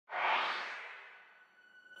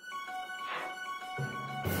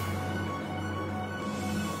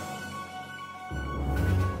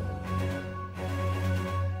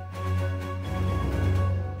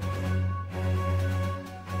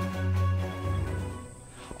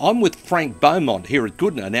I'm with Frank Beaumont here at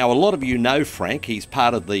Goodna. Now, a lot of you know Frank. He's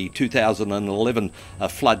part of the 2011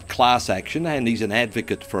 flood class action, and he's an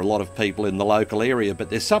advocate for a lot of people in the local area. But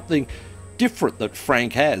there's something different that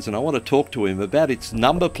Frank has, and I want to talk to him about its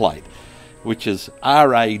number plate, which is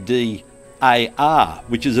RADAR,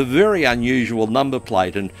 which is a very unusual number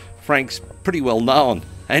plate, and Frank's pretty well known,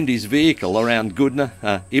 and his vehicle around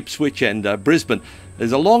Goodna, Ipswich and Brisbane.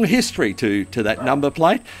 There's a long history to that number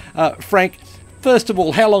plate. Frank, first of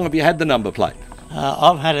all, how long have you had the number plate?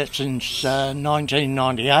 I've had it since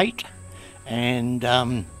 1998, and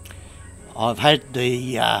I've had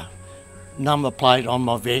the number plate on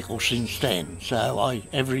my vehicle since then. So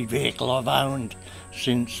every vehicle I've owned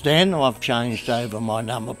since then, I've changed over my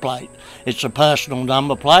number plate. It's a personal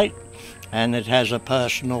number plate, and it has a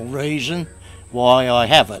personal reason why I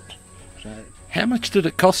have it. So, how much did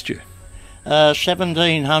it cost you?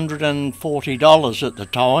 $1,740 at the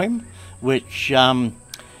time, which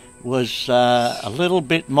was a little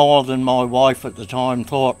bit more than my wife at the time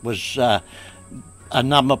thought was a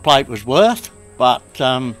number plate was worth, but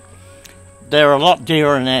they're a lot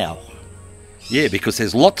dearer now. Yeah, because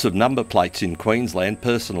there's lots of number plates in Queensland,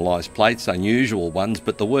 personalised plates, unusual ones,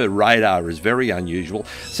 but the word radar is very unusual.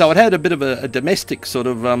 So it had a bit of a domestic sort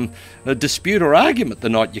of a dispute or argument the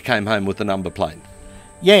night you came home with the number plate.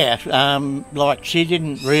 Yeah, like she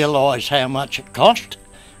didn't realise how much it cost,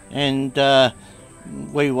 and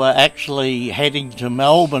we were actually heading to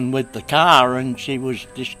Melbourne with the car, and she was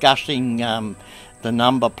discussing the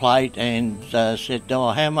number plate and said,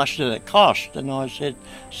 "Oh, how much did it cost?" And I said,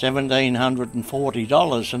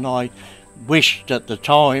 $1,740, and I wished at the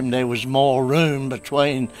time there was more room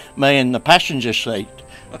between me and the passenger seat.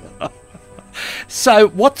 So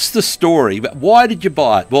what's the story? Why did you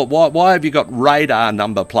buy it? Well, why have you got radar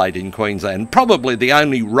number plate in Queensland? Probably the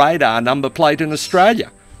only radar number plate in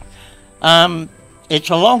Australia. It's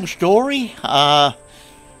a long story.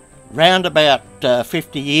 Round about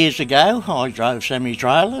 50 years ago, I drove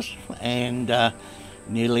semi-trailers, and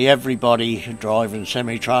nearly everybody driving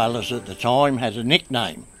semi-trailers at the time had a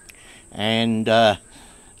nickname. And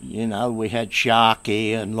you know, we had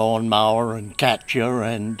Sharky and Lawnmower and Catcher,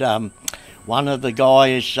 and one of the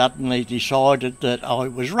guys suddenly decided that I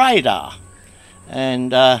was Radar,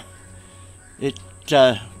 and it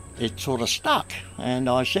sort of stuck. And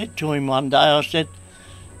I said to him one day, I said,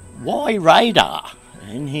 "Why Radar?"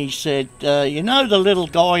 And he said, "You know the little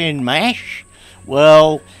guy in MASH?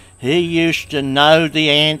 Well, he used to know the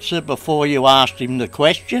answer before you asked him the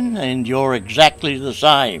question, and you're exactly the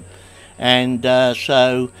same." And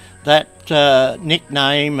so that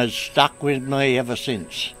nickname has stuck with me ever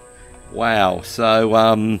since. Wow,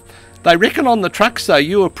 so they reckon on the trucks though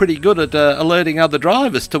you were pretty good at alerting other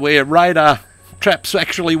drivers to where radar traps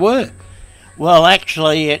actually were. Well,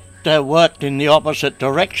 actually it worked in the opposite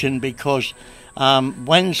direction, because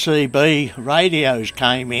when CB radios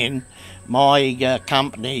came in, my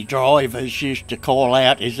company drivers used to call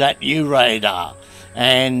out, "Is that you, Radar?"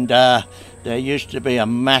 And there used to be a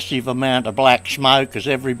massive amount of black smoke as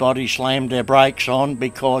everybody slammed their brakes on,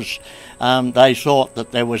 because they thought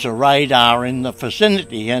that there was a radar in the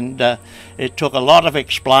vicinity, and it took a lot of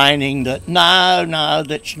explaining that no,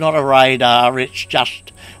 that's not a radar, it's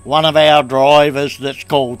just one of our drivers that's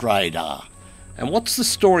called Radar. And what's the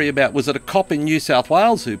story about? Was it a cop in New South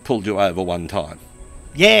Wales who pulled you over one time?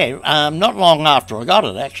 Yeah, not long after I got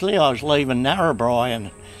it actually. I was leaving Narrabri, and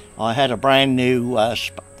I had a brand new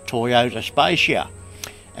Toyota Spacia,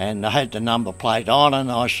 and I had the number plate on,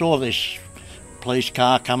 and I saw this police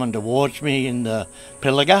car coming towards me in the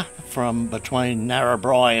Pilliga from between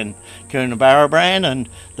Narrabri and Coonabarabran, and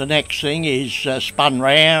the next thing is spun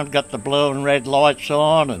round, got the blue and red lights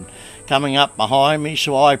on and coming up behind me,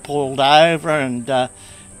 so I pulled over, and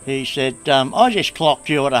he said, "I just clocked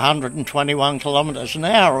you at 121 kilometres an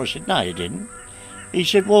hour." I said, "No, you didn't." He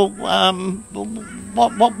said, "Well,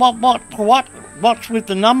 what's with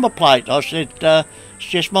the number plate?" I said, "It's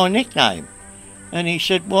just my nickname." And he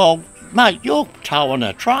said, "Well, mate, you're towing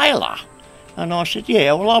a trailer." And I said,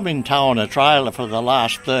 "Yeah, well, I've been towing a trailer for the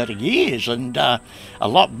last 30 years, and a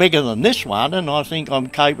lot bigger than this one, and I think I'm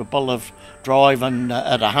capable of driving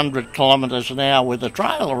at 100 kilometres an hour with a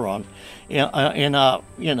trailer on, in a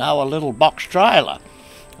little box trailer."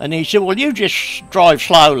 And he said, "Well, you just drive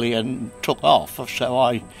slowly," and took off.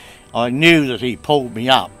 So I knew that he pulled me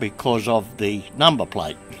up because of the number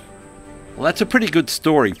plate. Well, that's a pretty good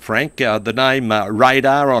story, Frank. The name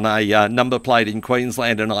Radar on a number plate in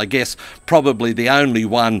Queensland, and I guess probably the only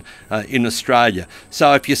one in Australia.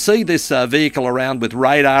 So if you see this vehicle around with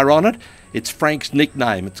Radar on it, It's Frank's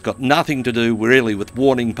nickname. It's got nothing to do really with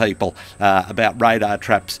warning people about radar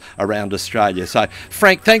traps around Australia. So,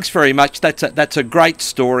 Frank, thanks very much. That's a great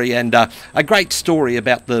story, and a great story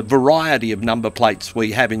about the variety of number plates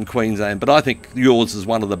we have in Queensland, but I think yours is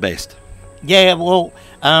one of the best. Yeah, well,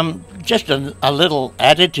 just a little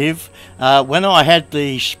additive. When I had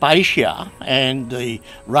the Spacia and the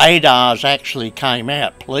radars actually came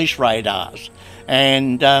out, police radars,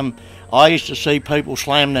 and I used to see people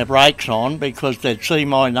slam their brakes on because they'd see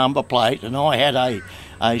my number plate, and I had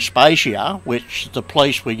a Spacia, which the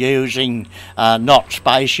police were using, not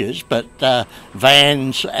Spacias, but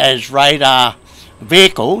vans as radar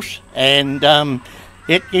vehicles, and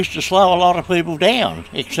it used to slow a lot of people down,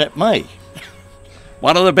 except me.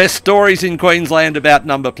 One of the best stories in Queensland about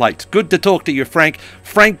number plates. Good to talk to you, Frank.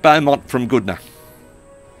 Frank Beaumont from Goodna.